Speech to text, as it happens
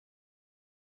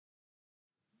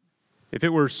If it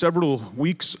were several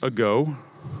weeks ago,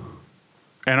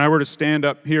 and I were to stand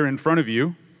up here in front of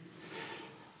you,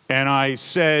 and I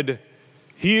said,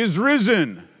 "He is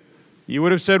risen," you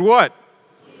would have said what?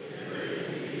 He is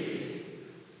risen.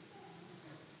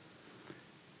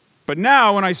 But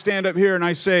now when I stand up here and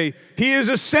I say, "He is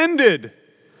ascended,"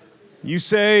 you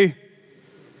say,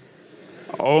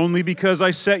 "Only because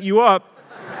I set you up."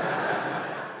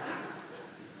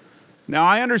 Now,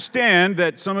 I understand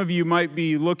that some of you might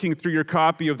be looking through your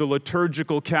copy of the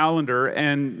liturgical calendar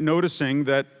and noticing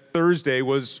that Thursday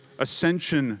was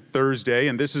Ascension Thursday,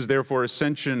 and this is therefore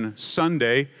Ascension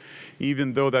Sunday,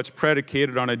 even though that's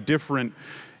predicated on a different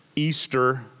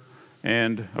Easter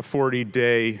and a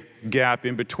 40-day gap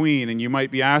in between. And you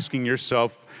might be asking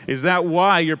yourself, is that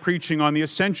why you're preaching on the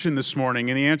Ascension this morning?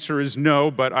 And the answer is no,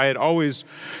 but I had always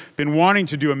been wanting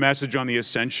to do a message on the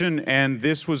Ascension, and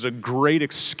this was a great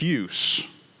excuse.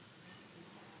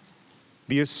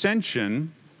 The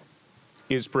Ascension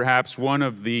is perhaps one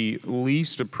of the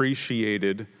least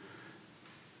appreciated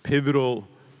pivotal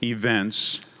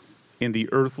events in the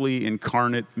earthly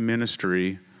incarnate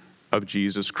ministry of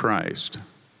Jesus Christ.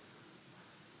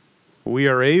 We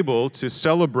are able to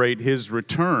celebrate his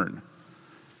return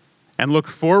and look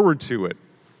forward to it,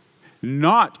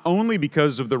 not only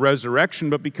because of the resurrection,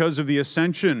 but because of the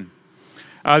ascension.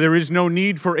 There is no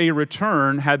need for a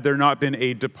return had there not been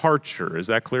a departure. Is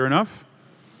that clear enough?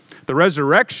 The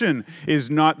resurrection is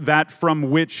not that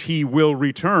from which he will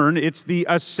return. It's the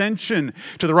ascension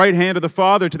to the right hand of the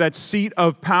Father, to that seat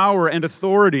of power and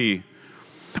authority.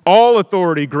 All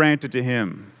authority granted to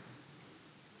him.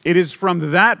 It is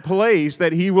from that place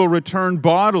that he will return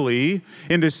bodily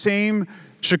in the same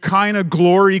Shekinah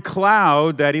glory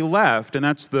cloud that he left. And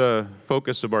that's the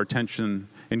focus of our attention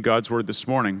in God's Word this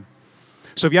morning.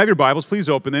 So if you have your Bibles, please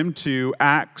open them to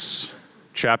Acts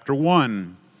chapter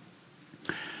 1.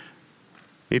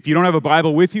 If you don't have a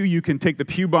Bible with you, you can take the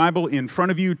pew Bible in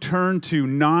front of you, turn to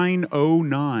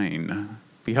 909. It'd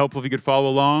be helpful if you could follow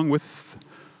along with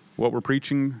what we're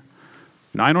preaching.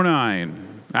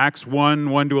 909, Acts 1,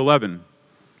 1 to 11.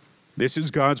 This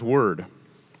is God's Word.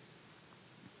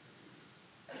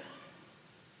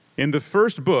 In the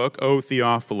first book, O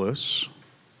Theophilus,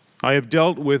 I have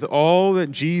dealt with all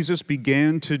that Jesus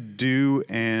began to do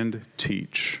and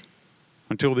teach,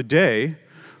 until the day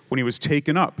when he was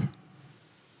taken up,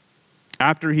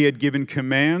 after he had given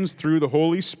commands through the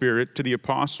Holy Spirit to the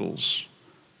apostles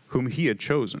whom he had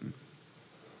chosen.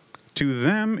 To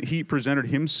them he presented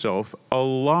himself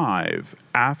alive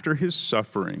after his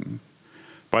suffering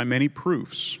by many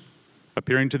proofs,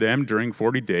 appearing to them during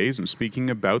 40 days and speaking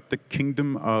about the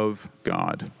kingdom of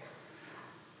God.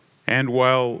 And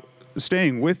while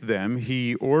staying with them,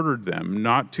 he ordered them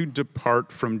not to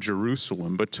depart from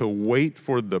Jerusalem, but to wait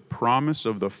for the promise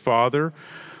of the Father,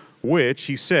 which,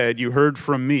 he said, you heard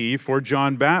from me, for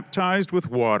John baptized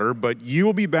with water, but you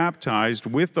will be baptized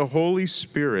with the Holy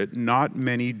Spirit not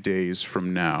many days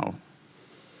from now.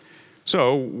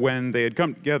 So when they had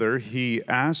come together, he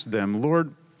asked them,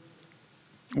 Lord,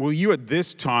 will you at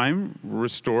this time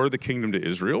restore the kingdom to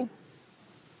Israel?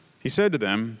 He said to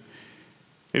them,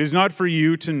 it is not for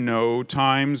you to know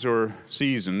times or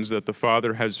seasons that the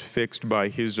Father has fixed by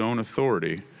his own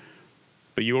authority,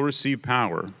 but you will receive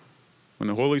power when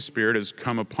the Holy Spirit has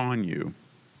come upon you,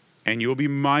 and you will be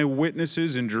my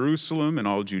witnesses in Jerusalem and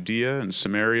all Judea and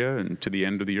Samaria and to the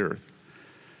end of the earth.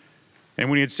 And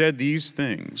when he had said these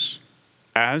things,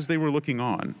 as they were looking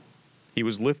on, he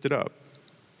was lifted up,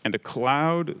 and a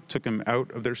cloud took him out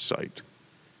of their sight.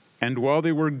 And while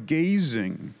they were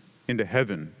gazing into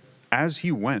heaven, as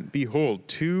he went, behold,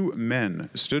 two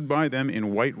men stood by them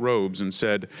in white robes and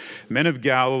said, Men of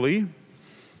Galilee,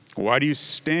 why do you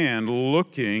stand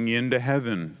looking into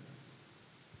heaven?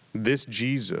 This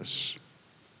Jesus,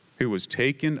 who was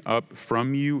taken up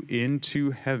from you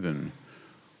into heaven,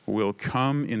 will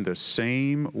come in the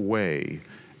same way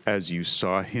as you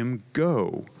saw him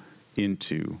go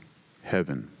into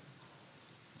heaven.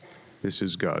 This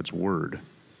is God's Word.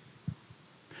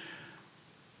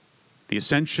 The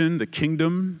Ascension, the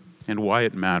Kingdom, and why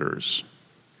it matters.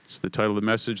 It's the title of the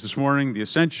message this morning, The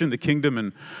Ascension, the Kingdom,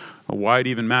 and why it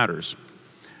even matters.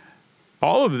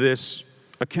 All of this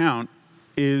account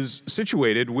is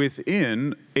situated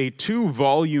within a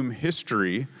 2-volume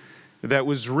history that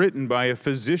was written by a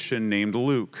physician named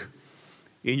Luke.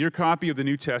 In your copy of the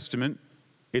New Testament,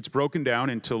 it's broken down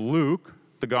into Luke,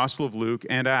 the Gospel of Luke,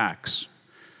 and Acts.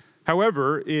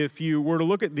 However, if you were to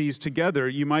look at these together,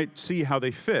 you might see how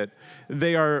they fit.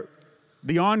 They are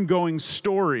the ongoing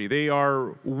story. They are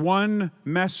one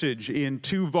message in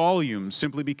 2 volumes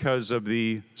simply because of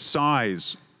the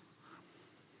size.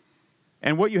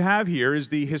 And what you have here is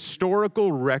the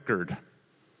historical record,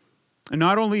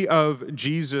 not only of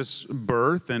Jesus'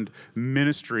 birth and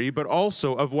ministry, but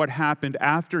also of what happened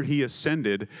after he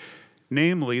ascended,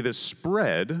 namely the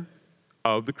spread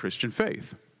of the Christian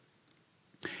faith.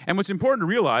 And what's important to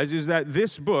realize is that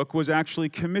this book was actually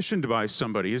commissioned by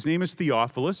somebody. His name is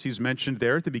Theophilus. He's mentioned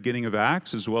there at the beginning of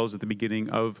Acts as well as at the beginning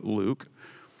of Luke.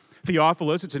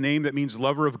 Theophilus, it's a name that means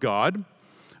lover of God.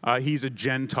 He's a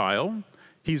Gentile.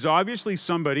 He's obviously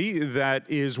somebody that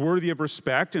is worthy of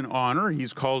respect and honor.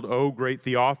 He's called, great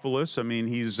Theophilus. I mean,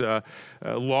 he's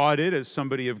lauded as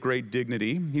somebody of great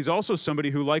dignity. He's also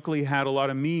somebody who likely had a lot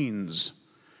of means.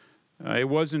 It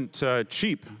wasn't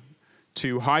cheap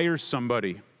to hire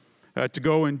somebody to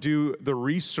go and do the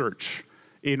research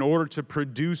in order to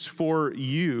produce for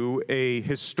you a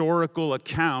historical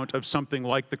account of something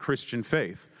like the Christian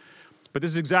faith. But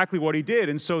this is exactly what he did.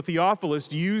 And so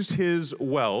Theophilus used his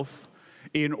wealth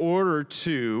in order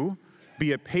to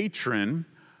be a patron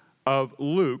of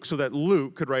Luke so that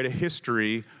Luke could write a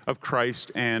history of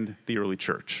Christ and the early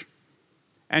church.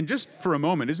 And just for a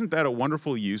moment, isn't that a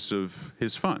wonderful use of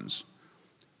his funds?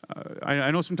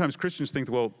 I know sometimes Christians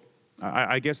think, well,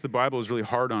 I guess the Bible is really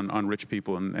hard on rich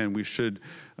people, and we should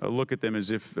look at them as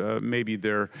if maybe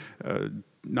they're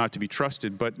not to be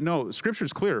trusted. But no, Scripture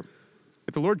is clear.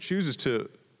 If the Lord chooses to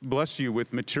bless you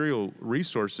with material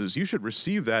resources, you should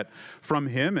receive that from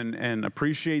him and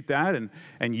appreciate that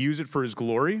and use it for his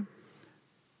glory.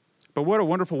 But what a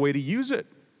wonderful way to use it.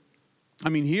 I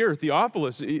mean, here,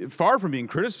 Theophilus, far from being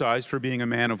criticized for being a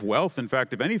man of wealth, in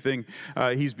fact, if anything,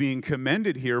 he's being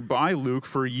commended here by Luke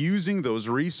for using those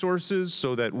resources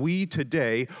so that we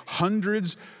today,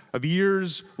 hundreds of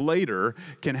years later,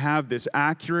 can have this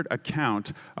accurate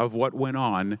account of what went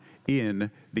on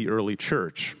in the early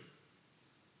church.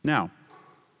 Now,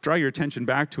 draw your attention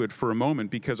back to it for a moment,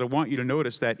 because I want you to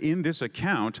notice that in this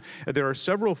account, there are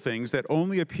several things that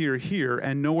only appear here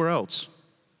and nowhere else.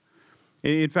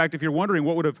 In fact, if you're wondering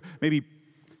what would have maybe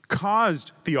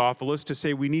caused Theophilus to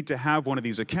say we need to have one of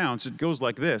these accounts, it goes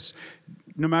like this.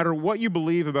 No matter what you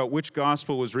believe about which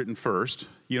gospel was written first,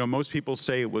 most people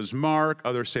say it was Mark,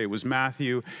 others say it was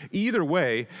Matthew. Either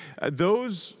way,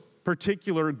 those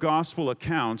particular gospel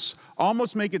accounts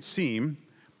almost make it seem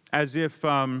as if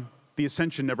the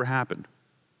ascension never happened.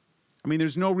 I mean,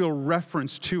 there's no real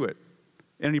reference to it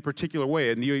in any particular way.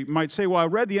 And you might say, well, I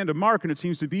read the end of Mark and it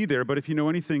seems to be there, but if you know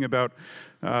anything about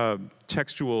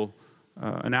textual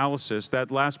analysis,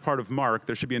 that last part of Mark,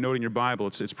 there should be a note in your Bible,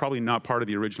 it's probably not part of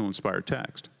the original inspired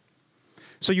text.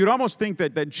 So you'd almost think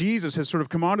that Jesus has sort of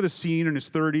come onto the scene in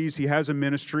his 30s, he has a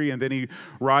ministry, and then he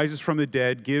rises from the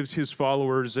dead, gives his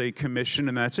followers a commission,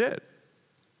 and that's it.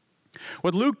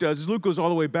 What Luke does is Luke goes all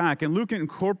the way back, and Luke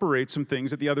incorporates some things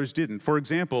that the others didn't. For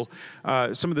example,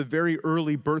 some of the very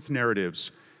early birth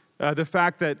narratives. The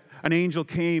fact that an angel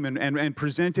came and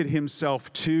presented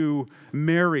himself to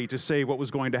Mary to say what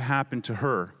was going to happen to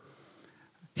her.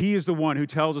 He is the one who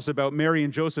tells us about Mary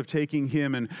and Joseph taking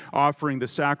him and offering the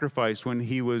sacrifice when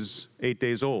he was 8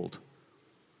 days old.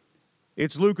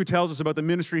 It's Luke who tells us about the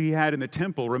ministry he had in the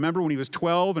temple. Remember when he was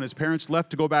 12 and his parents left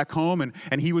to go back home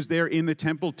and he was there in the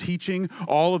temple teaching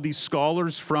all of these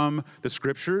scholars from the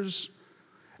scriptures?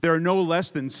 There are no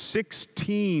less than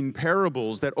 16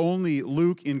 parables that only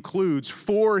Luke includes,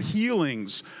 4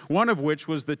 healings, one of which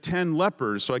was the 10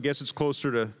 lepers, so I guess it's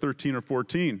closer to 13 or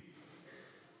 14.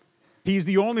 He's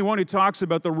the only one who talks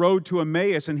about the road to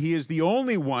Emmaus, and he is the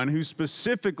only one who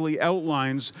specifically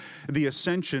outlines the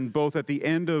ascension both at the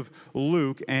end of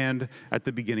Luke and at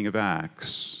the beginning of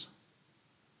Acts.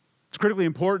 It's critically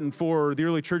important for the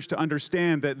early church to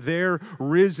understand that their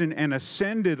risen and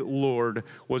ascended Lord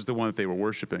was the one that they were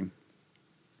worshiping.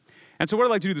 And so what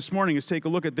I'd like to do this morning is take a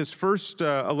look at this first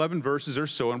 11 verses or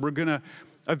so, and we're going to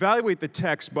evaluate the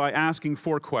text by asking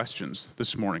 4 questions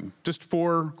this morning. Just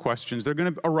 4 questions. They're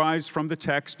going to arise from the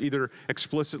text, either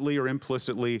explicitly or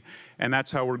implicitly, and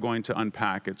that's how we're going to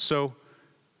unpack it. So,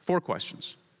 4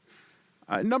 questions.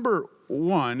 Number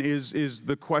 1 is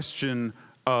the question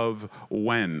of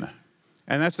when.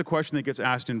 And that's the question that gets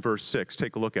asked in verse 6.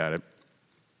 Take a look at it.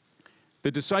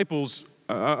 The disciples,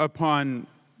 upon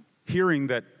hearing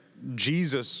that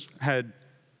Jesus had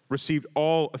received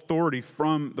all authority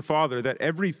from the Father, that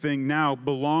everything now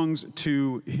belongs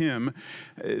to him,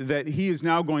 that he is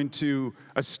now going to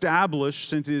establish,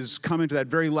 since he's come into that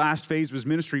very last phase of his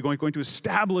ministry, going to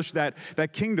establish that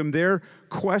kingdom. Their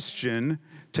question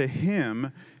to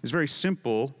him is very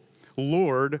simple.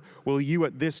 Lord, will you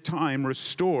at this time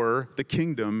restore the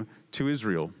kingdom to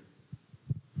Israel?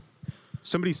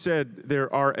 Somebody said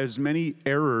there are as many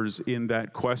errors in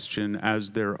that question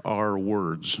as there are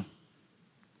words.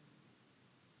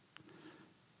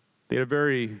 They had a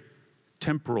very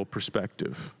temporal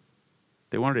perspective.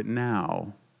 They wanted it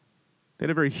now. They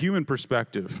had a very human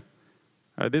perspective.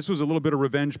 This was a little bit of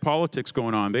revenge politics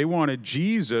going on. They wanted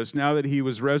Jesus, now that he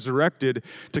was resurrected,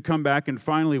 to come back and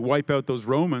finally wipe out those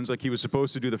Romans like he was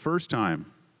supposed to do the first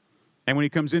time. And when he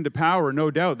comes into power,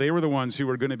 no doubt, they were the ones who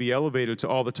were going to be elevated to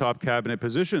all the top cabinet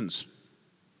positions.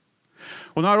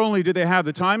 Well, not only did they have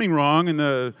the timing wrong and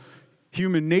the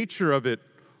human nature of it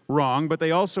wrong, but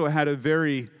they also had a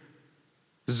very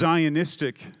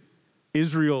Zionistic,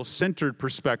 Israel-centered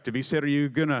perspective. He said, are you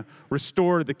going to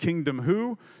restore the kingdom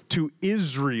who? To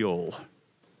Israel.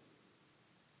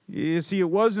 You see, it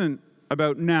wasn't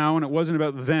about now, and it wasn't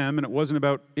about them, and it wasn't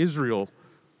about Israel.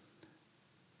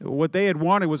 What they had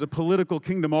wanted was a political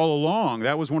kingdom all along.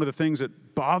 That was one of the things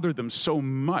that bothered them so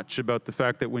much about the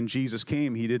fact that when Jesus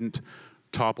came, he didn't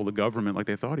topple the government like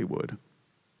they thought he would.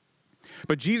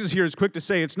 But Jesus here is quick to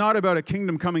say it's not about a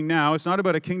kingdom coming now. It's not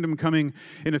about a kingdom coming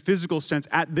in a physical sense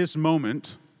at this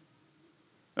moment.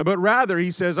 But rather,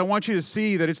 he says, I want you to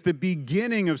see that it's the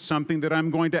beginning of something that I'm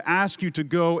going to ask you to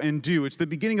go and do. It's the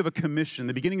beginning of a commission,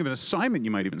 the beginning of an assignment,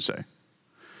 you might even say.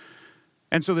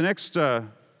 And so the next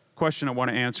question I want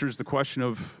to answer is the question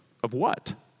of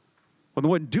what? Well, then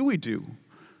what do we do?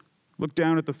 Look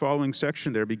down at the following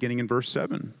section there, beginning in verse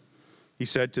 7. He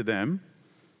said to them,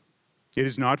 it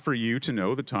is not for you to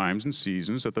know the times and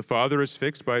seasons that the Father has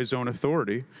fixed by his own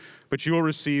authority, but you will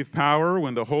receive power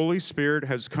when the Holy Spirit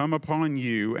has come upon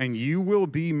you, and you will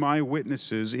be my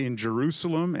witnesses in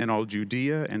Jerusalem and all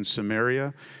Judea and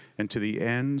Samaria and to the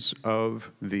ends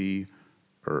of the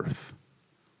earth.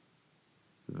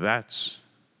 That's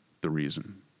the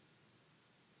reason.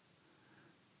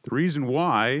 The reason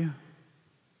why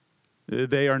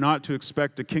they are not to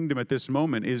expect a kingdom at this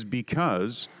moment is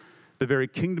because the very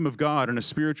kingdom of God, in a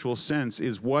spiritual sense,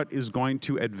 is what is going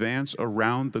to advance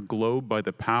around the globe by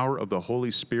the power of the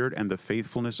Holy Spirit and the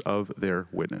faithfulness of their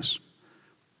witness.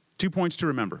 2 points to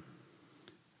remember.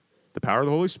 The power of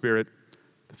the Holy Spirit,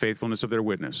 the faithfulness of their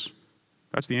witness.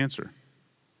 That's the answer.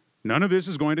 None of this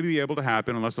is going to be able to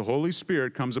happen unless the Holy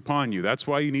Spirit comes upon you. That's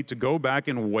why you need to go back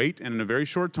and wait, and in a very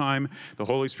short time, the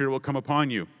Holy Spirit will come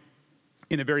upon you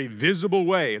in a very visible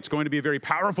way. It's going to be a very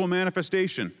powerful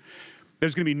manifestation.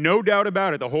 There's going to be no doubt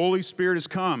about it. The Holy Spirit has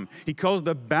come. He calls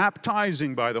the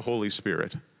baptizing by the Holy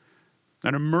Spirit,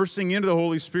 and immersing into the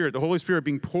Holy Spirit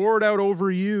being poured out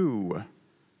over you.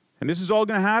 And this is all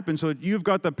going to happen so that you've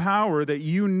got the power that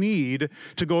you need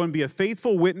to go and be a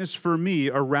faithful witness for me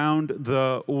around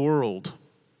the world.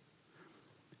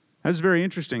 That's very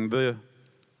interesting. The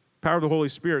power of the Holy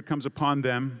Spirit comes upon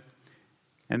them,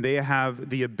 and they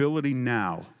have the ability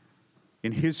now,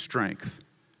 in his strength,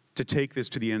 to take this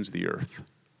to the ends of the earth.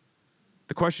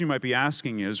 The question you might be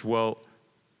asking is, well,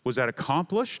 was that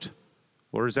accomplished,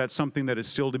 or is that something that is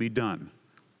still to be done?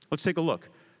 Let's take a look.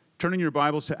 Turn in your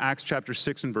Bibles to Acts chapter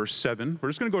 6 and verse 7. We're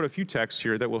just going to go to a few texts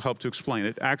here that will help to explain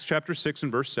it. Acts chapter 6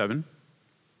 and verse 7.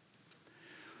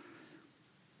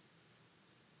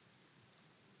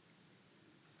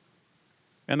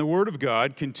 And the word of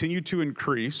God continued to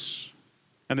increase,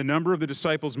 and the number of the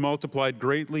disciples multiplied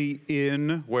greatly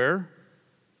in, where?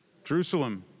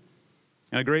 Jerusalem.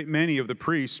 And a great many of the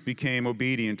priests became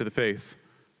obedient to the faith.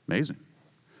 Amazing.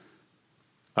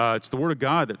 It's the word of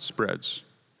God that spreads.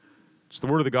 It's the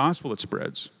word of the gospel that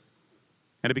spreads.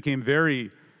 And it became very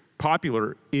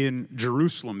popular in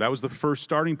Jerusalem. That was the first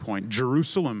starting point,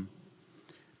 Jerusalem.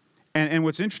 And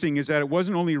what's interesting is that it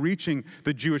wasn't only reaching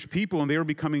the Jewish people and they were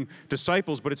becoming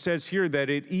disciples, but it says here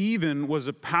that it even was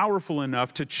powerful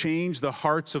enough to change the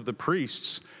hearts of the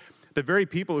priests. The very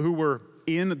people who were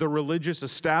in the religious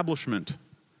establishment,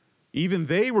 even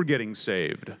they were getting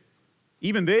saved.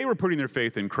 Even they were putting their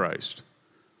faith in Christ.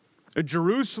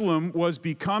 Jerusalem was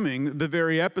becoming the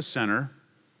very epicenter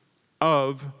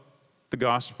of the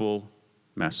gospel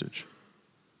message.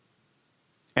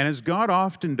 And as God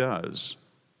often does,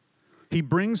 he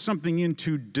brings something in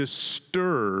to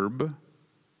disturb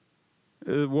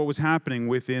what was happening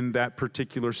within that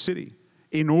particular city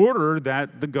in order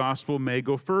that the gospel may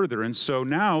go further. And so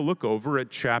now look over at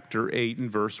chapter 8 and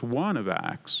verse 1 of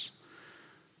Acts.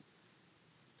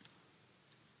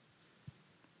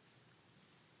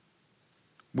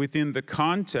 Within the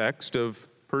context of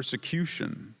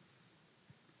persecution,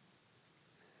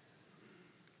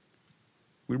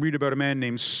 we read about a man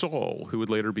named Saul, who would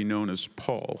later be known as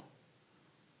Paul.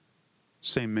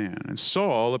 Same man. And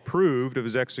Saul approved of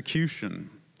his execution,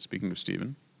 speaking of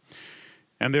Stephen.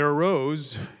 And there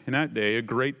arose in that day a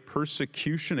great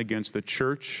persecution against the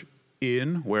church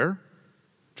in, where?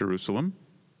 Jerusalem.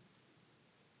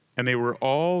 And they were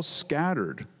all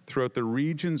scattered throughout the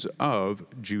regions of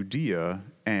Judea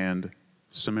and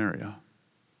Samaria,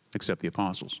 except the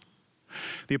apostles.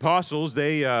 The apostles,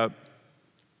 they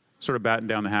sort of battened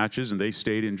down the hatches and they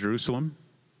stayed in Jerusalem.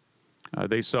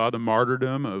 They saw the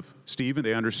martyrdom of Stephen.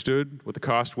 They understood what the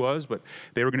cost was, but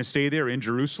they were going to stay there in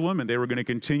Jerusalem, and they were going to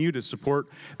continue to support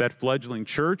that fledgling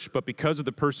church. But because of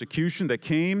the persecution that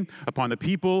came upon the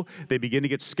people, they began to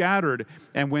get scattered.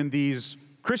 And when these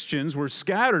Christians were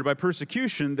scattered by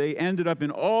persecution, they ended up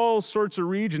in all sorts of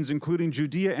regions, including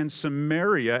Judea and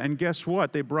Samaria. And guess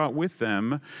what? They brought with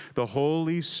them the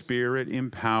Holy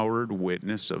Spirit-empowered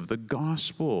witness of the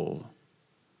gospel.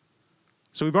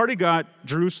 So we've already got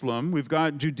Jerusalem, we've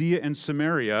got Judea and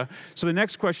Samaria. So the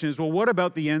next question is, well, what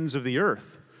about the ends of the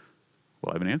earth?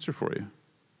 Well, I have an answer for you.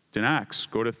 It's in Acts.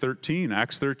 Go to 13,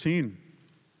 Acts 13.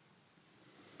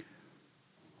 I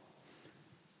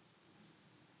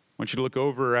want you to look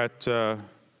over at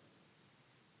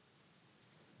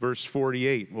verse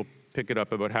 48. We'll pick it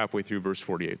up about halfway through verse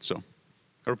 48.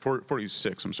 Or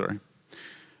 46, I'm sorry.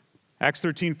 Acts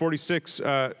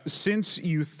 13:46, since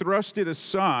you thrust it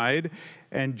aside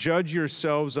and judge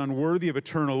yourselves unworthy of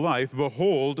eternal life,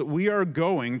 behold, we are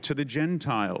going to the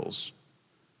Gentiles.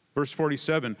 Verse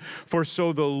 47, for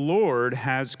so the Lord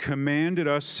has commanded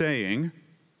us, saying,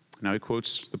 now he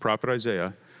quotes the prophet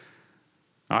Isaiah,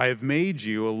 I have made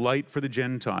you a light for the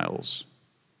Gentiles,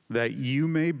 that you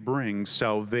may bring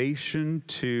salvation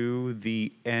to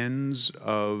the ends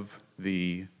of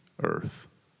the earth.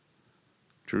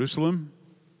 Jerusalem,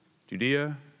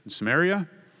 Judea, and Samaria,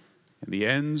 and the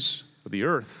ends of the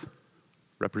earth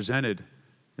represented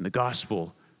in the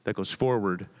gospel that goes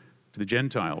forward to the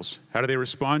Gentiles. How do they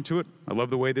respond to it? I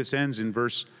love the way this ends in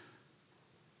verse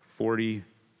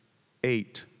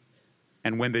 48.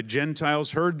 And when the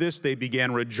Gentiles heard this, they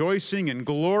began rejoicing and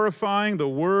glorifying the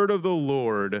word of the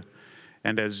Lord.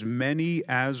 And as many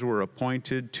as were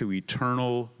appointed to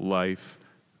eternal life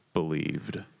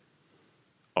believed.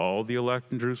 All the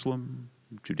elect in Jerusalem,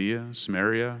 Judea,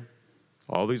 Samaria,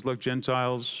 all these elect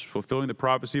Gentiles, fulfilling the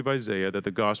prophecy of Isaiah that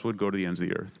the gospel would go to the ends of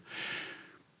the earth.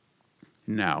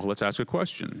 Now, let's ask a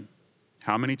question.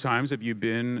 How many times have you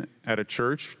been at a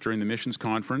church during the missions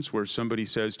conference where somebody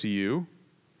says to you,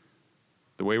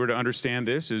 the way we're to understand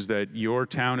this is that your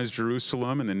town is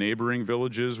Jerusalem and the neighboring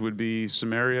villages would be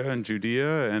Samaria and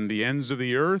Judea, and the ends of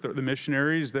the earth are the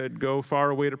missionaries that go far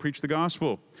away to preach the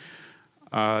gospel.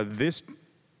 This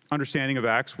understanding of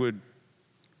Acts would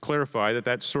clarify that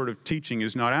that sort of teaching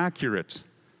is not accurate.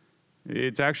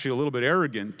 It's actually a little bit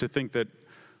arrogant to think that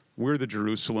we're the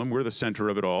Jerusalem, we're the center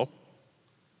of it all.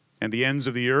 And the ends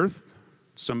of the earth,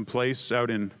 some place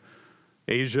out in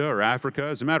Asia or Africa.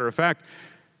 As a matter of fact,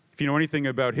 if you know anything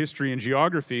about history and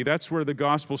geography, that's where the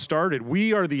gospel started.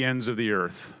 We are the ends of the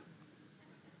earth.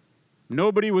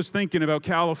 Nobody was thinking about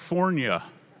California.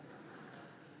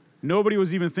 Nobody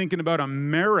was even thinking about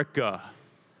America.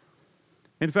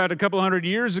 In fact, a couple hundred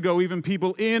years ago, even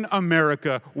people in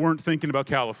America weren't thinking about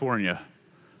California.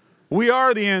 We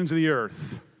are the ends of the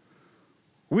earth.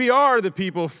 We are the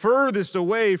people furthest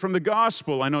away from the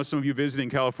gospel. I know some of you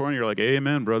visiting California are like,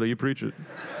 amen, brother, you preach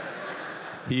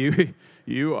it.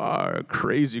 You are a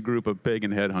crazy group of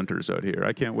pagan headhunters out here.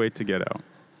 I can't wait to get out.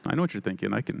 I know what you're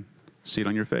thinking. I can see it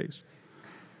on your face.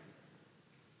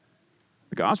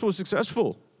 The gospel is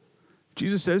successful.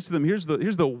 Jesus says to them, here's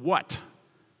the what.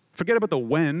 Forget about the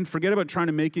when. Forget about trying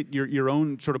to make it your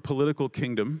own sort of political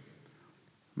kingdom.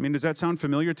 I mean, does that sound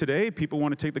familiar today? People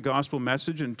want to take the gospel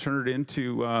message and turn it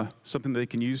into something they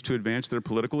can use to advance their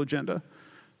political agenda.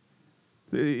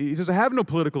 He says, I have no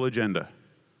political agenda.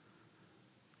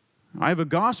 I have a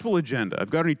gospel agenda. I've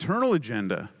got an eternal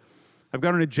agenda. I've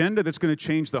got an agenda that's going to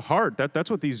change the heart.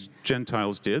 That's what these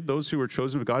Gentiles did. Those who were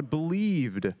chosen of God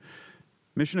believed.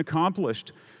 Mission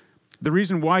accomplished. The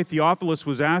reason why Theophilus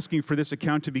was asking for this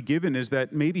account to be given is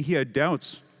that maybe he had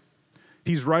doubts.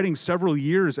 He's writing several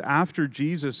years after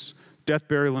Jesus' death,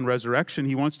 burial, and resurrection.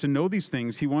 He wants to know these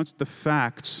things. He wants the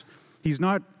facts. He's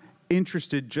not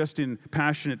interested just in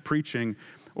passionate preaching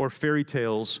or fairy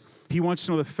tales. He wants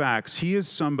to know the facts. He is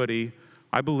somebody,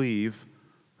 I believe,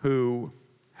 who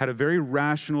had a very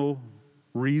rational,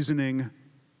 reasoning,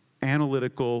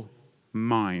 analytical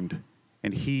mind.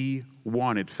 And he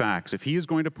wanted facts. If he is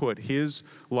going to put his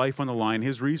life on the line,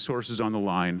 his resources on the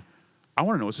line, I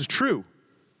want to know this is true.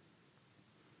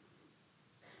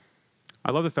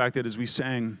 I love the fact that as we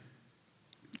sang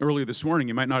earlier this morning,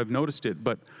 you might not have noticed it,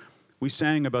 but we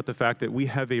sang about the fact that we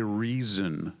have a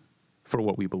reason for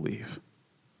what we believe.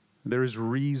 There is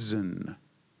reason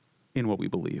in what we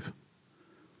believe.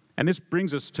 And this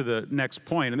brings us to the next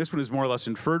point, and this one is more or less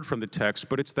inferred from the text,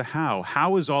 but it's the how.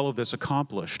 How is all of this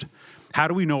accomplished? How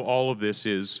do we know all of this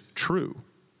is true?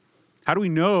 How do we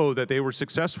know that they were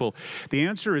successful? The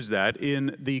answer is that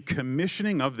in the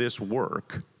commissioning of this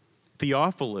work,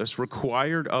 Theophilus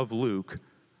required of Luke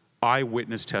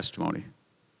eyewitness testimony.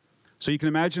 So you can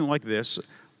imagine it like this.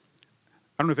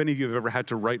 I don't know if any of you have ever had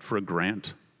to write for a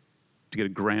grant, to get a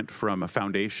grant from a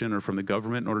foundation or from the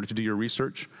government in order to do your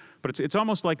research. But it's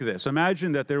almost like this.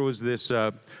 Imagine that there was this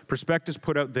prospectus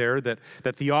put out there that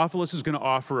Theophilus is going to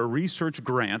offer a research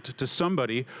grant to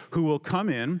somebody who will come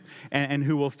in and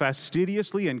who will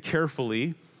fastidiously and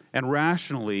carefully and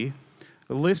rationally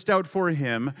list out for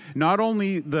him not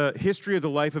only the history of the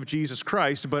life of Jesus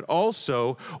Christ, but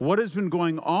also what has been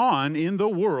going on in the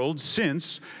world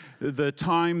since the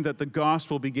time that the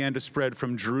gospel began to spread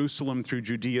from Jerusalem through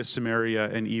Judea, Samaria,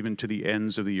 and even to the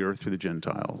ends of the earth through the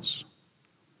Gentiles.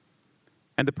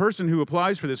 And the person who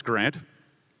applies for this grant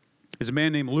is a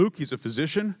man named Luke. He's a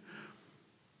physician.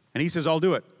 And he says, I'll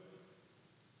do it.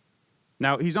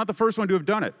 Now, he's not the first one to have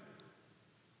done it.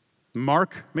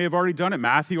 Mark may have already done it.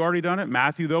 Matthew already done it.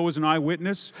 Matthew, though, was an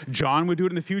eyewitness. John would do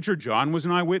it in the future. John was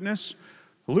an eyewitness.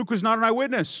 Luke was not an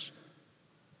eyewitness.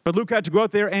 But Luke had to go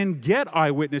out there and get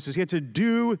eyewitnesses. He had to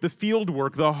do the field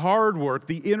work, the hard work,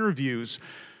 the interviews.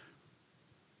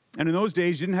 And in those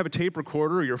days, you didn't have a tape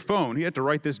recorder or your phone. He had to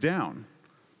write this down.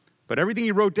 But everything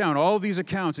he wrote down, all of these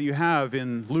accounts that you have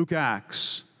in Luke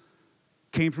Acts,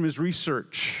 came from his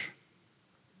research.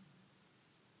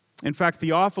 In fact,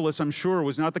 Theophilus, I'm sure,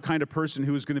 was not the kind of person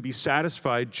who was going to be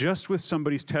satisfied just with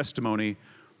somebody's testimony.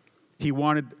 He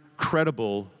wanted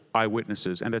credible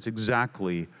eyewitnesses, and that's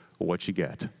exactly what you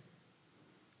get.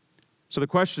 So the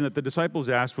question that the disciples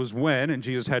asked was when, and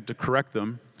Jesus had to correct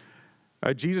them.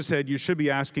 Jesus said, you should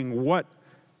be asking what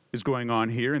is going on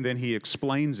here, and then he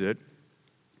explains it.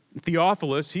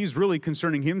 Theophilus, he's really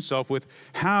concerning himself with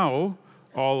how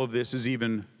all of this is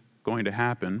even going to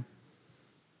happen.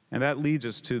 And that leads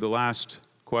us to the last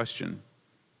question,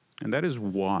 and that is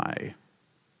why.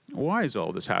 Why is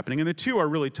all this happening? And the two are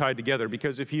really tied together,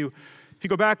 because if you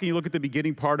go back and you look at the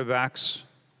beginning part of Acts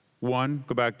 1,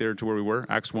 go back there to where we were,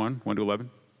 Acts 1, 1 to 11.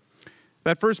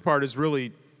 That first part is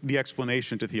really the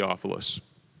explanation to Theophilus.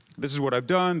 This is what I've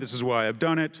done, this is why I've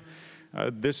done it.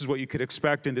 This is what you could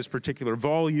expect in this particular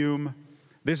volume.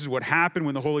 This is what happened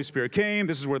when the Holy Spirit came.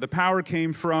 This is where the power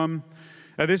came from.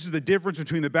 This is the difference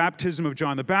between the baptism of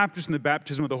John the Baptist and the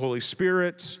baptism of the Holy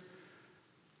Spirit.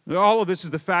 All of this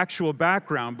is the factual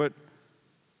background, but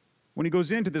when he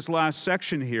goes into this last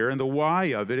section here and the why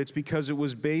of it, it's because it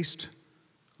was based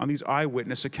on these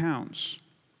eyewitness accounts.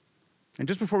 And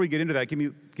just before we get into that,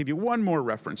 give you one more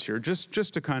reference here,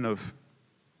 just to kind of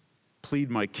plead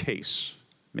my case,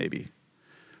 maybe.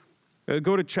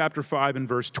 Go to chapter 5 and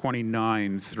verse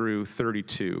 29 through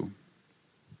 32.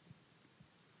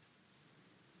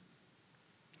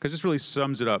 Because this really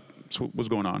sums it up, what's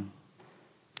going on.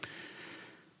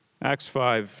 Acts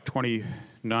 5,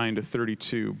 29 to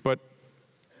 32. But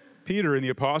Peter and the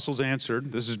apostles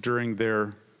answered, this is during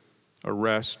their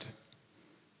arrest,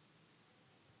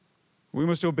 we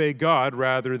must obey God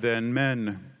rather than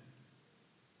men.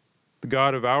 The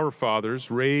God of our fathers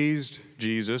raised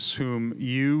Jesus, whom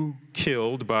you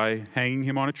killed by hanging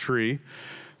him on a tree.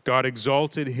 God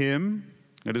exalted him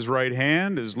at his right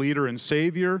hand as leader and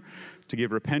savior to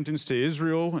give repentance to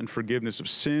Israel and forgiveness of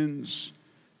sins.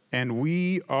 And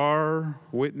we are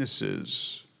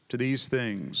witnesses to these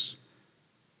things.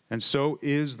 And so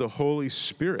is the Holy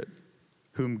Spirit,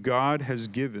 whom God has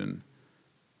given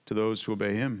to those who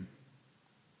obey him.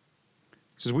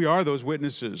 He says, we are those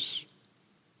witnesses.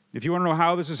 If you want to know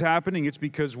how this is happening, it's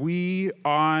because we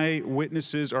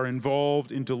eyewitnesses are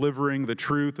involved in delivering the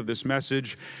truth of this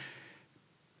message.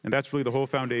 And that's really the whole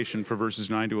foundation for verses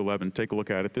 9 to 11. Take a look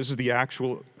at it. This is the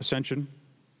actual ascension.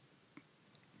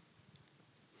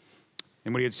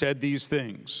 And when he had said these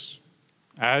things,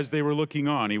 as they were looking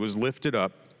on, he was lifted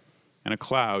up, and a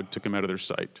cloud took him out of their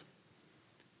sight.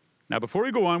 Now, before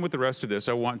we go on with the rest of this,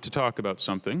 I want to talk about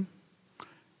something.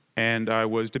 And I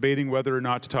was debating whether or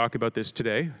not to talk about this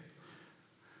today,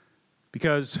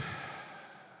 because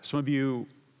some of you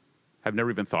have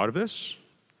never even thought of this,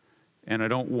 and I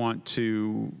don't want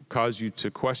to cause you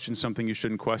to question something you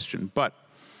shouldn't question. But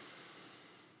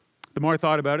the more I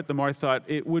thought about it, the more I thought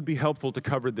it would be helpful to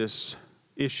cover this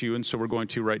issue, and so we're going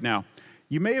to right now.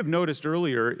 You may have noticed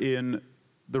earlier in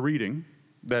the reading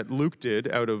that Luke did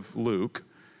out of Luke,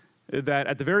 that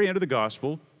at the very end of the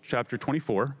gospel, chapter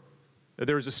 24,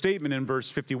 there is a statement in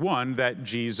verse 51 that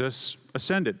Jesus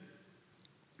ascended.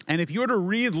 And if you were to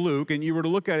read Luke and you were to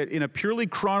look at it in a purely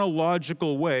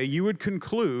chronological way, you would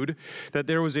conclude that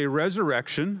there was a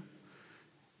resurrection,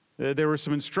 there was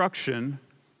some instruction,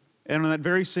 and on that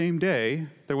very same day,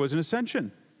 there was an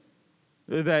ascension.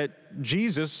 that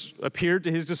Jesus appeared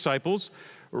to his disciples,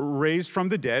 raised from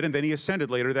the dead, and then he ascended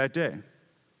later that day.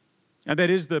 And that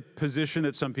is the position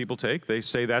that some people take. They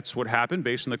say that's what happened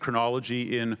based on the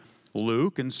chronology in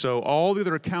Luke. And so all the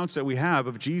other accounts that we have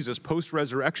of Jesus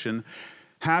post-resurrection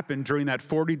happened during that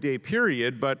 40-day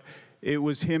period, but it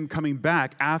was him coming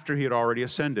back after he had already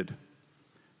ascended.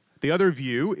 The other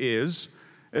view is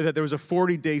that there was a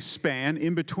 40-day span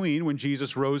in between when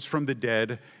Jesus rose from the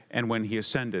dead and when he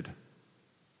ascended.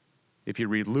 If you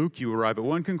read Luke, you arrive at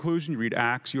one conclusion. You read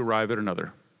Acts, you arrive at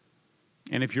another.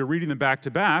 And if you're reading them back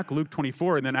to back, Luke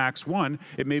 24 and then Acts 1,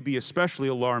 it may be especially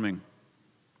alarming.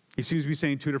 He seems to be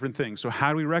saying two different things. So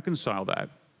how do we reconcile that?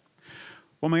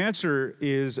 Well, my answer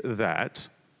is that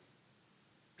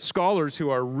scholars who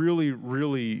are really,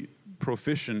 really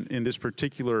proficient in this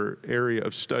particular area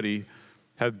of study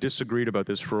have disagreed about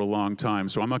this for a long time,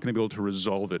 so I'm not going to be able to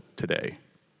resolve it today.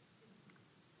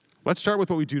 Let's start with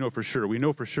what we do know for sure. We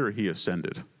know for sure he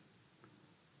ascended.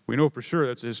 We know for sure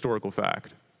that's a historical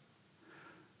fact.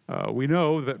 We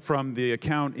know that from the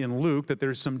account in Luke that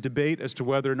there's some debate as to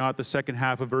whether or not the second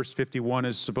half of verse 51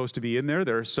 is supposed to be in there.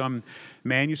 There are some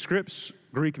manuscripts,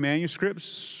 Greek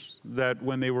manuscripts, that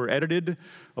when they were edited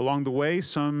along the way,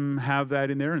 some have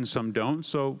that in there and some don't.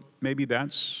 So maybe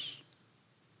that's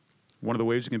one of the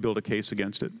ways you can build a case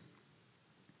against it.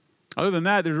 Other than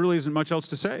that, there really isn't much else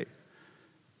to say,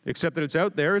 except that it's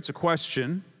out there. It's a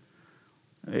question.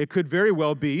 It could very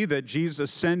well be that Jesus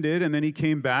ascended and then he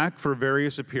came back for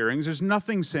various appearings. There's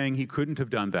nothing saying he couldn't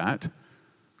have done that.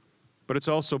 But it's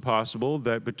also possible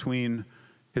that between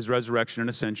his resurrection and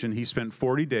ascension, he spent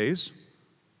 40 days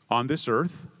on this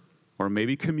earth, or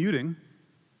maybe commuting,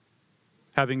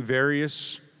 having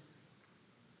various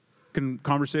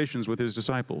conversations with his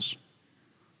disciples.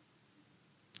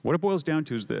 What it boils down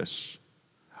to is this.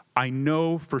 I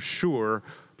know for sure,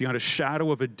 beyond a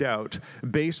shadow of a doubt,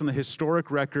 based on the historic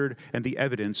record and the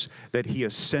evidence, that he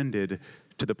ascended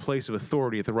to the place of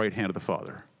authority at the right hand of the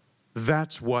Father.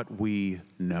 That's what we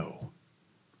know.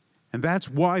 And that's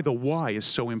why the why is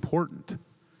so important.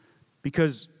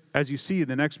 Because as you see in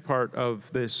the next part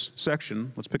of this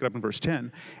section, let's pick it up in verse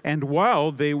 10, and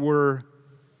while they were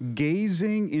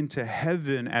gazing into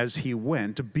heaven as he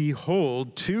went,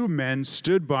 behold, two men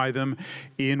stood by them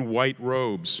in white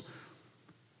robes.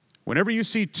 Whenever you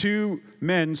see two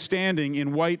men standing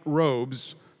in white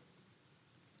robes,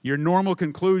 your normal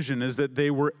conclusion is that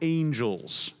they were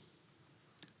angels.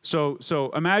 So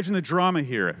imagine the drama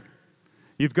here.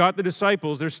 You've got the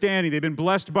disciples, they're standing, they've been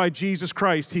blessed by Jesus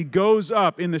Christ. He goes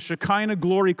up in the Shekinah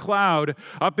glory cloud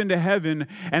up into heaven,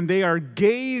 and they are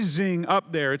gazing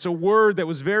up there. It's a word that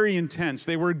was very intense.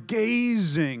 They were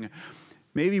gazing,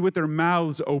 maybe with their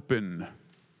mouths open.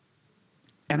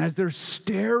 And as they're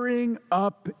staring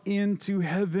up into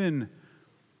heaven,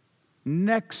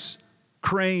 necks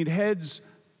craned, heads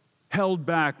held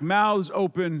back, mouths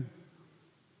open,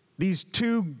 these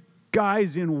two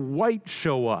guys in white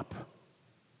show up.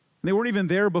 They weren't even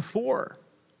there before.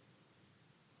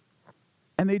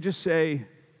 And they just say,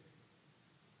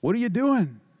 "What are you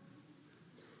doing?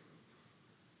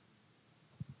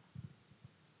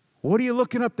 What are you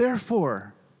looking up there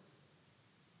for?"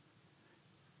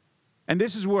 And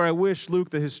this is where I wish Luke,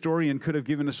 the historian, could have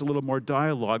given us a little more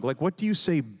dialogue. Like, what do you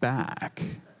say back?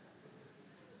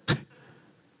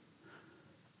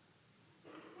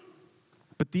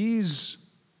 But these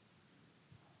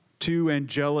two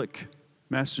angelic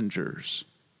messengers,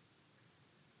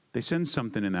 they send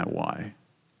something in that why.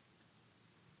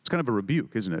 It's kind of a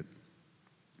rebuke, isn't it?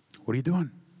 What are you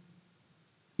doing?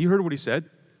 You heard what he said.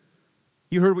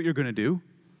 You heard what you're going to do.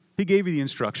 He gave you the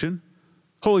instruction.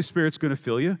 Holy Spirit's going to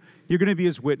fill you. You're going to be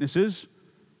his witnesses.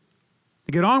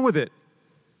 Get on with it.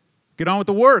 Get on with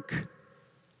the work.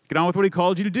 Get on with what he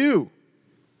called you to do.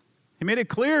 He made it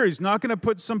clear he's not going to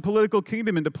put some political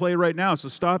kingdom into play right now, so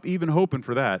stop even hoping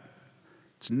for that.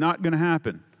 It's not going to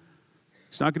happen.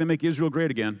 It's not going to make Israel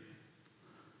great again.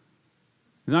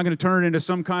 It's not going to turn it into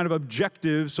some kind of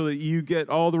objective so that you get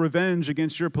all the revenge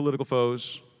against your political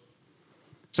foes.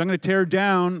 It's not going to tear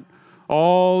down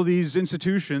all these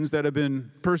institutions that have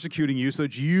been persecuting you so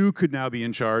that you could now be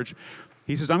in charge.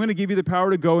 He says, I'm going to give you the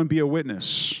power to go and be a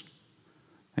witness.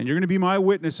 And you're going to be my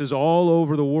witnesses all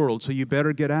over the world, so you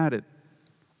better get at it.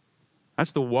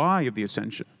 That's the why of the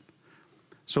ascension.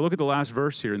 So look at the last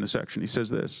verse here in the section. He says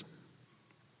this.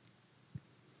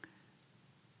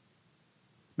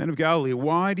 Men of Galilee,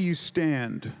 why do you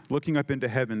stand looking up into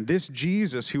heaven? This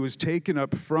Jesus who was taken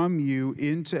up from you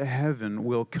into heaven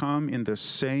will come in the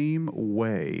same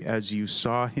way as you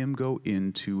saw him go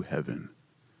into heaven.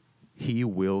 He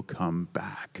will come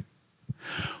back.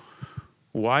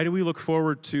 Why do we look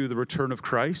forward to the return of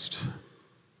Christ?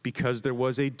 Because there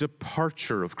was a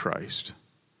departure of Christ.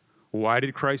 Why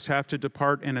did Christ have to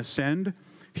depart and ascend?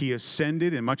 He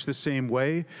ascended in much the same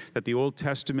way that the Old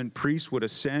Testament priest would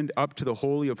ascend up to the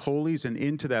Holy of Holies and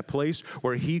into that place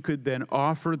where he could then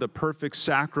offer the perfect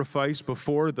sacrifice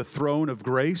before the throne of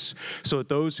grace so that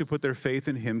those who put their faith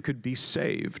in him could be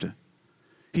saved.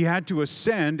 He had to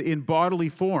ascend in bodily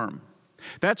form.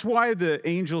 That's why the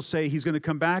angels say he's going to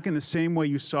come back in the same way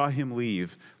you saw him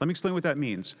leave. Let me explain what that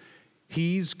means.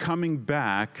 He's coming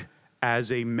back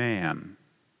as a man.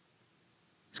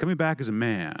 He's coming back as a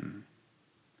man.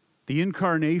 The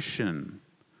incarnation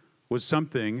was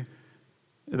something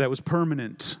that was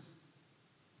permanent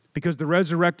because the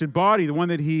resurrected body, the one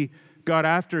that he got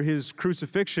after his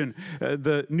crucifixion,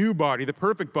 the new body, the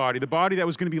perfect body, the body that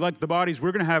was going to be like the bodies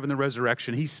we're going to have in the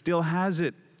resurrection, he still has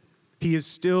it. He is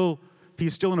still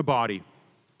in a body.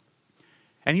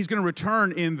 And he's going to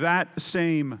return in that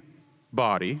same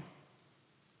body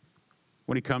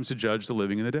when he comes to judge the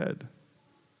living and the dead.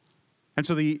 And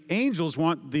so the angels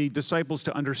want the disciples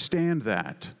to understand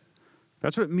that.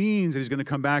 That's what it means that he's going to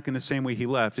come back in the same way he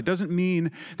left. It doesn't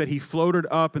mean that he floated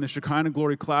up in the Shekinah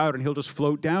glory cloud and he'll just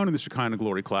float down in the Shekinah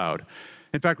glory cloud.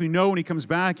 In fact, we know when he comes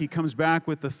back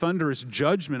with the thunderous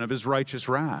judgment of his righteous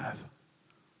wrath.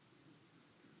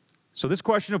 So this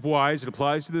question of why, as it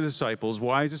applies to the disciples,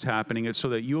 why is this happening? It's so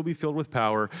that you will be filled with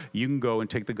power. You can go and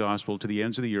take the gospel to the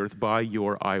ends of the earth by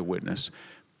your eyewitness.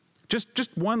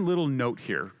 Just one little note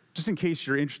here, just in case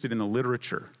you're interested in the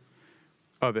literature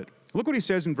of it. Look what he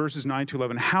says in verses 9 to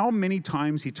 11. How many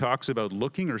times he talks about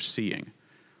looking or seeing.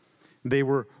 They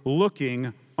were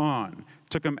looking on.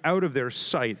 Took them out of their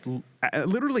sight,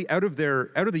 literally out of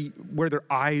where their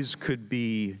eyes could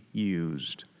be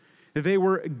used. They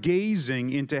were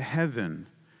gazing into heaven.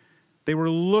 They were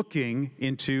looking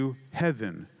into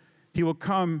heaven. He will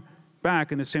come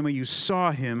back in the same way you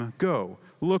saw him go.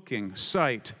 Looking,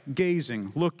 sight,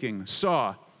 gazing, looking,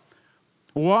 saw.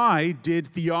 Why did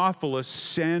Theophilus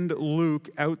send Luke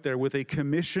out there with a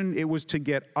commission? It was to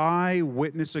get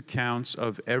eyewitness accounts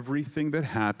of everything that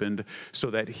happened so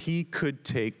that he could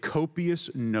take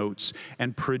copious notes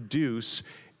and produce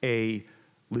a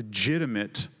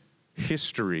legitimate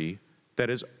history that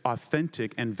is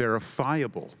authentic and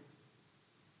verifiable.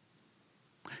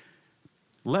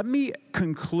 Let me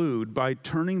conclude by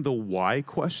turning the why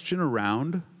question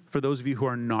around for those of you who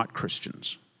are not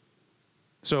Christians.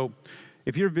 So,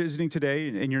 if you're visiting today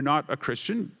and you're not a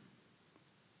Christian,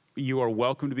 you are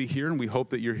welcome to be here, and we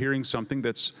hope that you're hearing something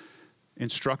that's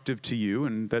instructive to you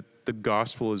and that the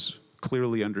gospel is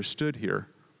clearly understood here.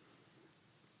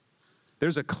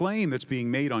 There's a claim that's being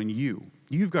made on you.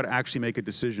 You've got to actually make a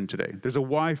decision today. There's a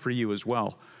why for you as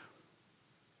well.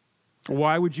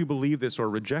 Why would you believe this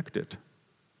or reject it?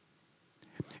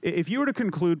 If you were to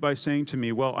conclude by saying to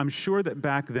me, well, I'm sure that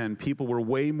back then people were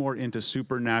way more into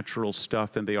supernatural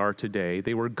stuff than they are today.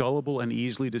 They were gullible and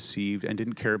easily deceived and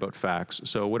didn't care about facts.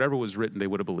 So whatever was written, they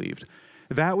would have believed.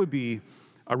 That would be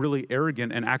a really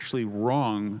arrogant and actually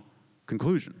wrong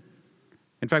conclusion.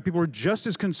 In fact, people were just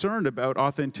as concerned about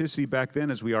authenticity back then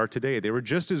as we are today. They were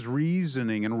just as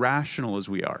reasoning and rational as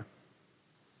we are.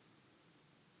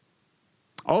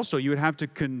 Also, you would have to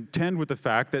contend with the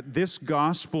fact that this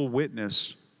gospel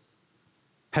witness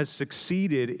has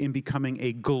succeeded in becoming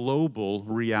a global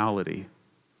reality.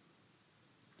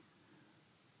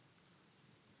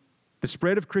 The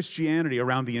spread of Christianity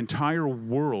around the entire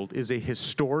world is a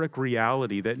historic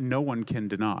reality that no one can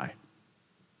deny.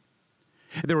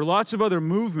 There were lots of other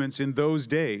movements in those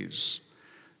days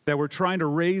that were trying to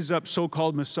raise up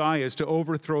so-called messiahs to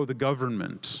overthrow the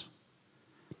government.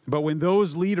 But when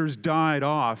those leaders died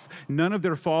off, none of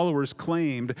their followers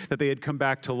claimed that they had come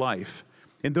back to life.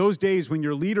 In those days, when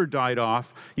your leader died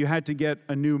off, you had to get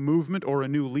a new movement or a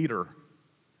new leader.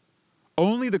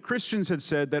 Only the Christians had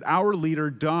said that our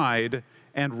leader died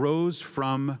and rose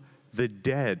from the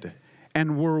dead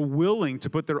and were willing to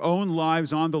put their own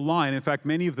lives on the line. In fact,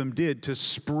 many of them did, to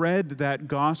spread that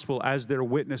gospel as their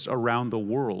witness around the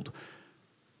world.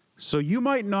 So you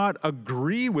might not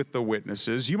agree with the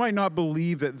witnesses. You might not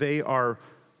believe that they are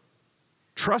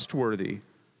trustworthy,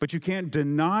 but you can't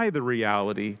deny the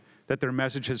reality that their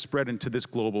message has spread into this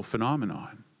global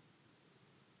phenomenon.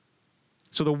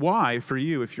 So the why for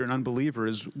you, if you're an unbeliever,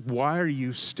 is why are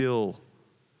you still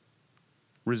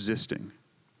resisting?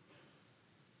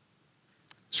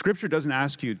 Scripture doesn't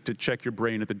ask you to check your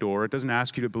brain at the door. It doesn't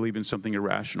ask you to believe in something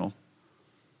irrational.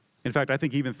 In fact, I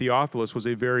think even Theophilus was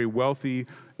a very wealthy,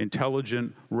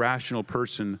 intelligent, rational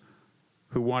person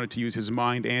who wanted to use his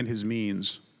mind and his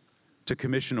means to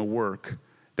commission a work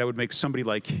that would make somebody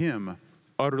like him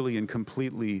utterly and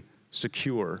completely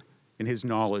secure in his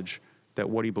knowledge that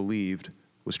what he believed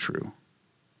was true.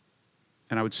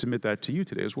 And I would submit that to you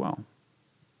today as well.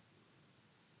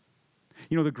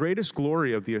 You know, the greatest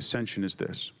glory of the ascension is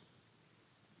this.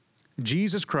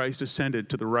 Jesus Christ ascended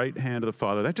to the right hand of the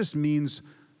Father. That just means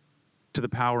to the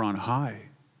power on high,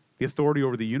 the authority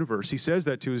over the universe. He says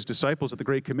that to his disciples at the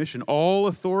Great Commission. All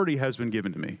authority has been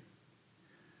given to me.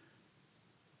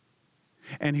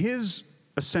 And his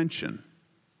ascension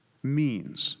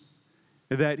means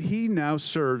that he now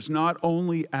serves not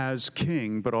only as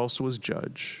king, but also as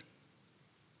judge.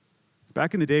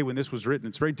 Back in the day when this was written,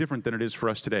 it's very different than it is for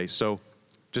us today. So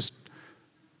just in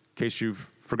case you've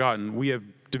forgotten, we have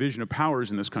division of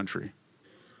powers in this country.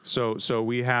 So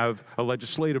we have a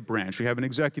legislative branch, we have an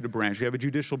executive branch, we have a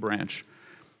judicial branch.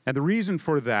 And the reason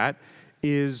for that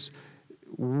is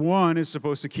one is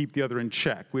supposed to keep the other in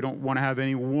check. We don't want to have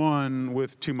any one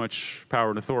with too much power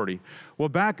and authority. Well,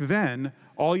 back then,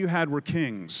 all you had were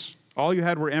kings. All you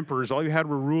had were emperors. All you had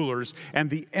were rulers. And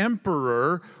the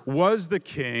emperor was the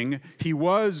king. He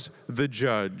was the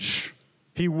judge.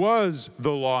 He was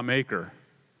the lawmaker.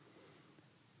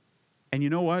 And you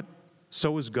know what?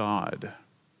 So is God.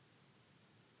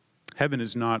 Heaven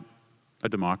is not a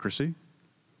democracy.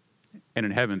 And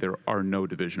in heaven, there are no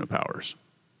division of powers.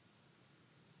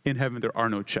 In heaven, there are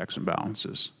no checks and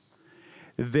balances.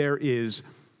 There is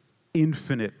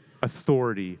infinite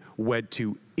authority wed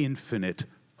to infinite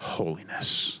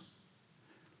holiness.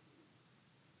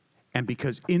 And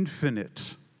because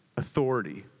infinite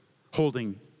authority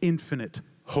holding infinite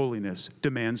holiness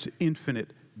demands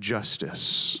infinite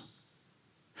justice,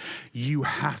 you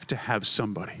have to have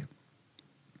somebody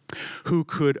who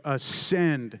could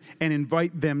ascend and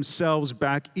invite themselves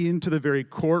back into the very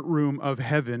courtroom of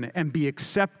heaven and be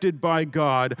accepted by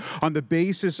God on the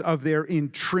basis of their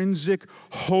intrinsic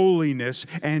holiness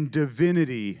and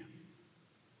divinity.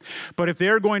 But if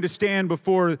they're going to stand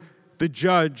before the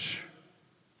judge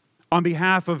on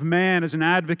behalf of man as an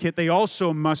advocate, they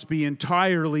also must be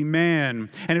entirely man.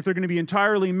 And if they're going to be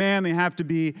entirely man, they have to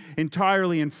be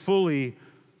entirely and fully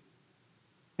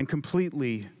and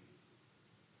completely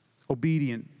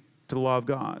obedient to the law of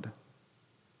God.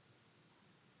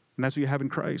 And that's what you have in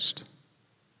Christ.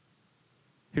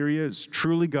 Here he is,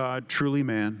 truly God, truly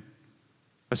man,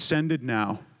 ascended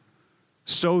now,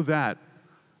 so that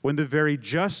when the very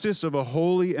justice of a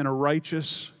holy and a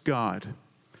righteous God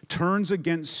turns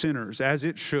against sinners, as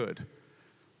it should,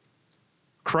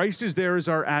 Christ is there as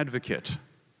our advocate.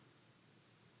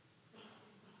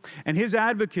 And his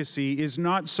advocacy is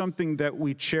not something that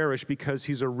we cherish because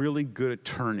he's a really good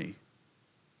attorney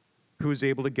who is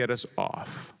able to get us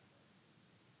off.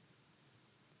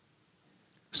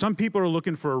 Some people are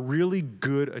looking for a really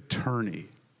good attorney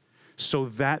so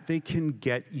that they can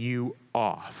get you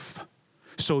off,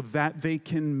 so that they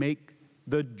can make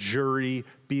the jury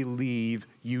believe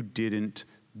you didn't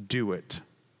do it.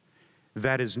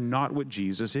 That is not what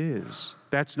Jesus is.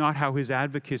 That's not how his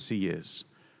advocacy is.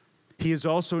 He is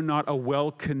also not a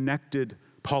well-connected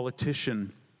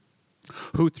politician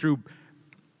who through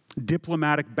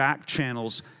diplomatic back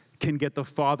channels can get the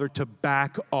Father to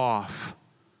back off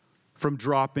from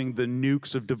dropping the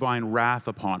nukes of divine wrath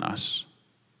upon us.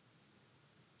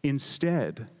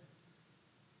 Instead,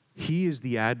 he is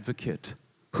the advocate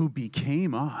who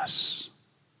became us,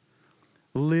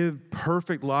 lived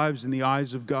perfect lives in the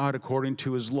eyes of God according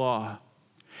to his law,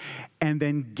 and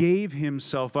then gave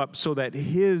himself up so that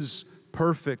his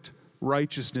perfect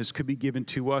righteousness could be given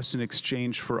to us in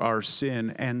exchange for our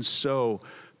sin. And so,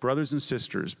 brothers and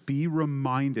sisters, be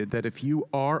reminded that if you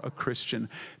are a Christian,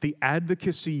 the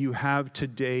advocacy you have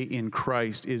today in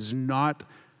Christ is not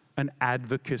an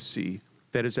advocacy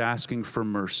that is asking for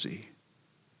mercy.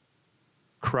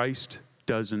 Christ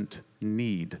doesn't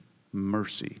need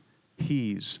mercy.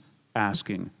 He's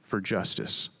asking for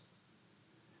justice.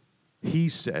 He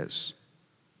says,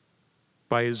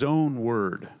 by his own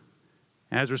word,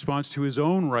 as a response to his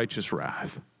own righteous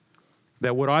wrath,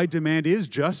 that what I demand is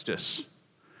justice.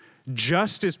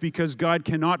 Justice because God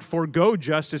cannot forego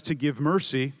justice to give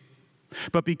mercy,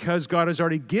 but because God has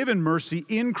already given mercy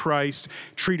in Christ,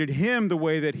 treated him the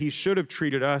way that he should have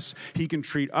treated us, he can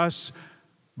treat us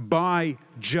by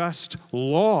just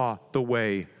law the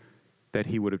way that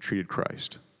he would have treated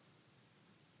Christ.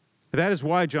 That is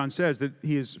why John says that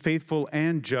he is faithful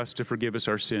and just to forgive us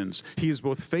our sins. He is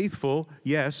both faithful,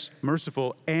 yes,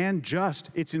 merciful, and just.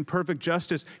 It's in perfect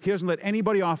justice. He doesn't let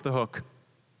anybody off the hook.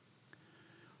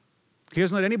 He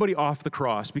doesn't let anybody off the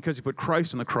cross because he put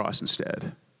Christ on the cross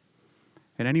instead.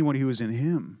 And anyone who is in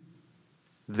him,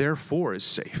 therefore, is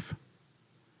safe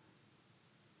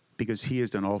because he has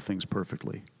done all things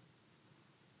perfectly.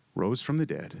 rose from the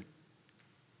dead,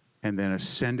 and then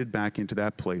ascended back into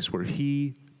that place where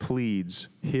he pleads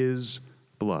his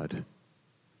blood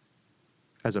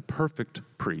as a perfect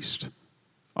priest,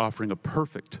 offering a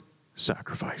perfect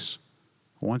sacrifice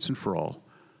once and for all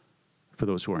for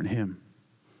those who are in him.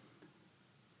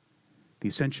 The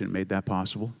ascension made that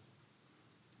possible.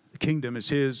 The kingdom is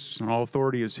his, and all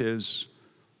authority is his,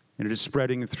 and it is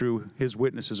spreading through his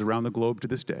witnesses around the globe to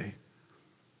this day.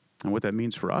 And what that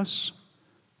means for us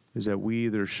is that we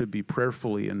either should be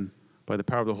prayerfully and by the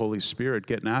power of the Holy Spirit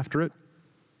getting after it,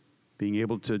 being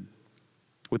able to,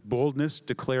 with boldness,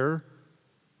 declare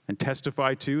and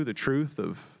testify to the truth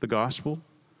of the gospel.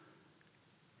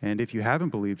 And if you haven't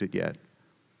believed it yet,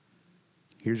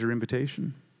 here's your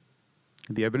invitation.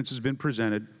 The evidence has been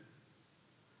presented.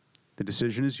 The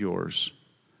decision is yours.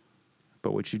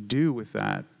 But what you do with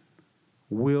that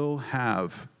will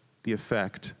have the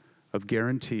effect of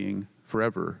guaranteeing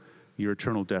forever your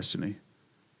eternal destiny.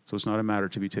 So it's not a matter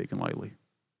to be taken lightly.